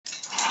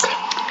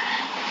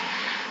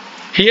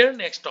Here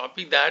next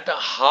topic, that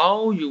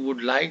how you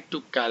would like to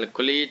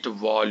calculate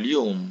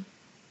volume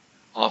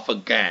of a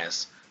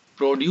gas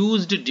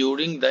produced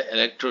during the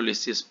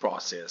electrolysis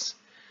process.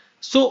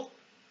 So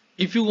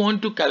if you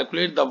want to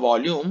calculate the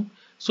volume,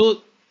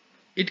 so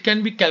it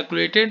can be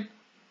calculated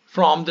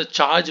from the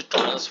charge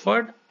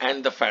transferred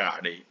and the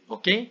Faraday.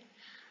 Okay,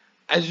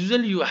 as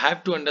usual you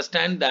have to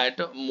understand that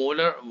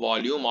molar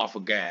volume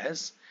of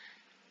gas.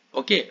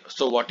 Okay,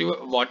 so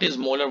what is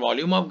molar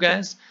volume of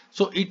gas?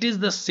 So it is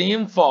the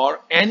same for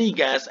any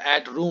gas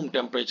at room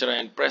temperature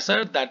and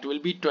pressure, that will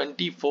be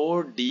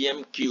 24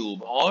 dm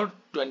cube or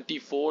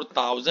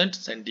 24,000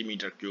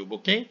 centimeter cube.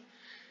 Okay,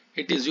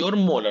 it is your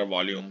molar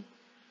volume.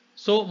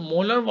 So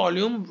molar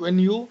volume, when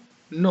you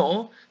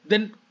know,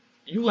 then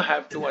you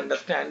have to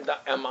understand the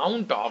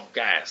amount of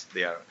gas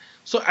there.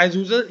 So as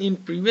usual in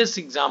previous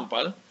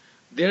example,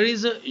 there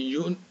is a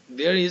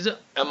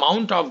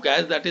amount of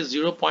gas, that is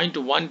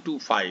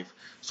 0.125.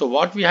 So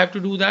what we have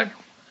to do, that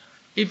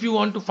if you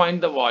want to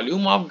find the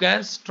volume of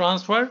gas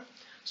transferred,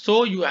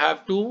 so you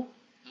have to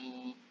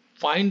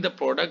find the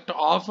product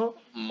of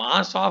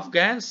mass of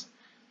gas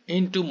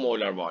into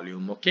molar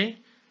volume. Okay,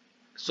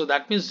 so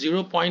that means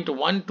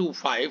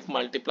 0.125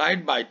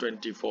 multiplied by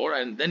 24,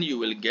 and then you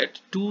will get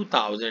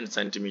 2000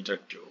 centimeter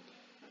cube.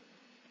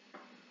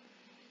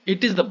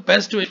 It is the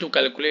best way to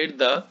calculate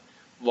the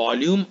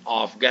volume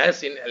of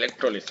gas in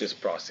electrolysis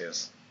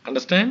process.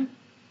 Understand?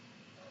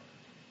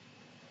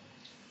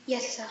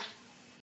 Yes, sir.